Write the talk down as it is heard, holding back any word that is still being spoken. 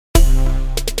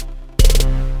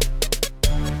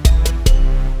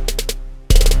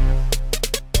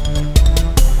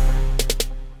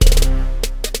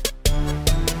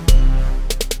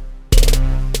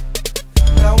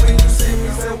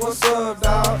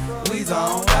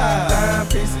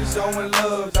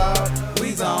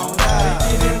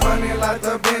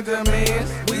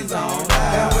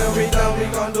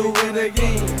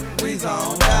again. We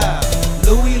zoned out.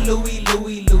 Louis,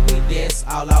 that's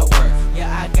all I work. Yeah,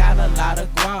 I got a lot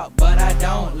of guap, but I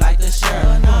don't like the shirt.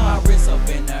 Put my wrist up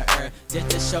in the earth, just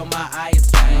to show my ice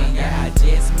game. Yeah, I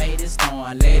just made it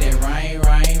storm, let it rain.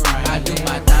 I do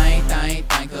my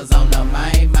thing, cause I'm the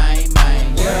main.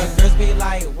 Yeah, girls be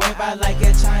like, wave I like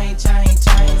a chain.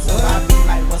 So I be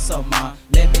like, what's up, ma?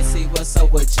 Let me see what's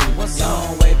up with you.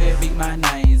 Young Wave, that be my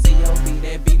name. ZOB,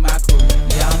 that be my crew.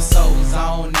 Yeah, I'm so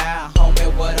zoned out,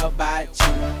 homie, what about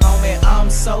you? Homie, I'm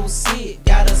so sick,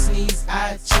 gotta sneeze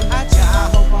at you. I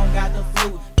hope I got the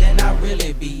flu, then I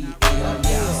really be ill. Yeah,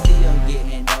 I'm still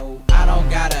getting old, I don't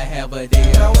gotta have a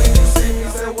deal. Now when you see me,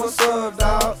 say what's up,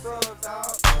 dawg.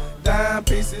 Dime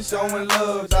pieces showing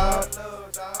love, dawg.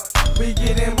 We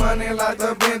getting money like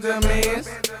the Benjamins,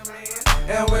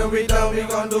 and when we done, we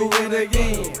gon' do it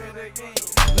again.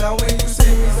 Now when you see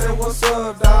me, say what's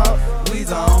up, dawg. We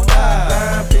zoned out.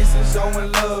 Dime pieces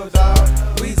showing love,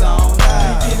 dawg. We zoned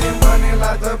out. We getting money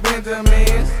like the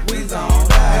Benjamins. We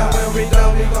zoned out. And when we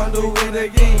done, we gon' do it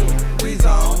again. We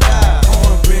zoned out.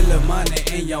 CornBread, money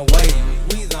in your way.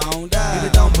 We zoned out. If you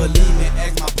don't believe me,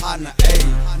 ask my partner A.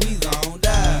 We zoned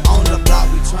out. On the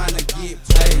block, we tryna get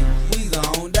paid. We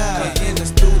zoned out. Cause in the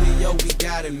studio, we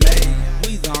got it made.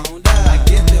 We zoned out. I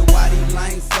guess that's why these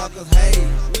lame suckers hate.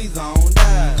 We zoned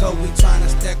out. Cause we tryna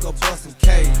stack up for some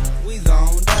cake. We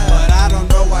zoned out. But I don't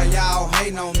know why y'all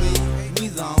hating on me. We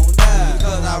zoned out.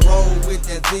 Cause I roll with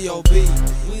that ZOB.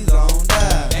 We zoned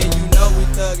out. And you know we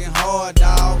thuggin' hard,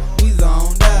 dawg. We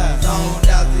zoned out. Zoned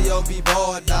out, ZOB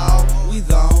boy, dawg. We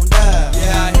zoned out.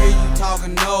 Yeah, I hear you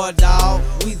talking hard, dawg.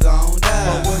 We zoned out.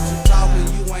 But what you talking,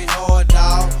 you ain't hard,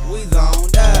 dawg. We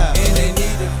zoned out. And they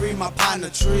need to free my partner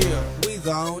Trill. We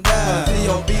zoned out.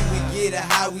 ZOB, we get it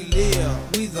how we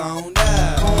live. We zoned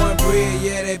out. CornBread,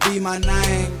 yeah, that be my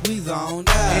name. We zoned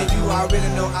out. And you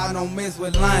already know I don't mess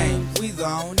with lames. We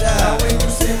zoned out. Now when you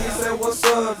see me, say what's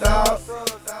up, dawg.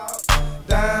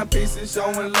 Dime pieces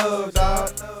showing love,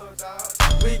 dawg.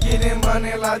 We getting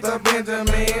money like the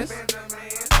Benjamins,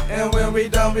 and when we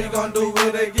done, we gon' do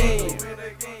it again.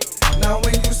 Now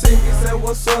when you see me, say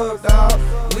what's up, dawg.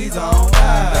 We zoned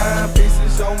out. Dime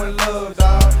pieces showing love,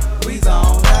 dawg. We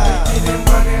zoned out. We getting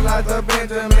money like the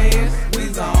Benjamins. We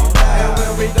zoned out. And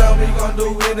when we done, we gon'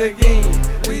 do it again.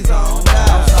 We zoned out.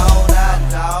 I'm zoned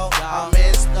out, dawg. I'm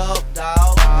messed up,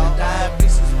 dawg. The dime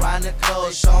pieces round the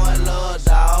club showing love,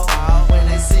 dawg. When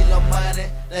they see the money,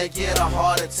 they get a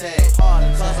heart attack.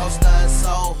 Cause I'm stunting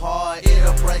so hard,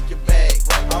 it'll break your back.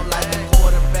 I'm like a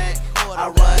quarterback, I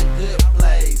run good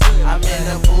plays. I'm in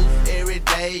the booth every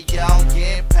day, yeah, I'm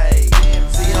getting paid.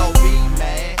 ZOB,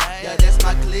 man, yeah, that's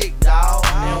my clique, dawg.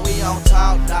 And we on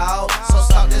top, dawg, so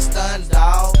stop this stun,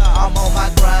 dawg. I'm on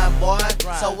my grind, boy,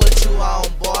 so what you on,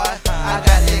 boy? I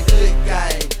got that good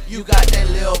game, you got that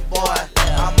little boy.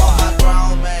 I'm on my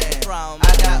grown man,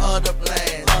 I got other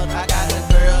plans. I got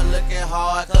the girl looking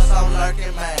hard, cause I'm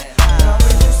lurking, man. Now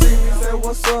when you see me, say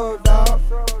what's up, dawg.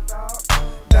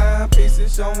 Dime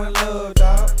pieces showing love,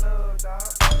 dawg.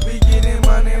 We getting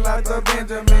money like the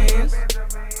Benjamins,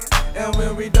 and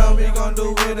when we done, we gon'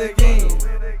 do it again.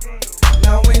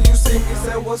 Now when you see me,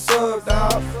 say what's up,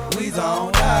 dawg. We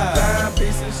zoned out. Dime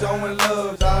pieces showing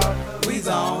love, dawg. We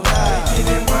zoned out. We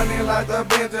getting money like the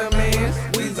Benjamins,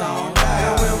 We zoned and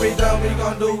out. when we done, we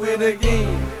gon' do it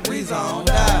again. We zoned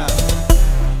out.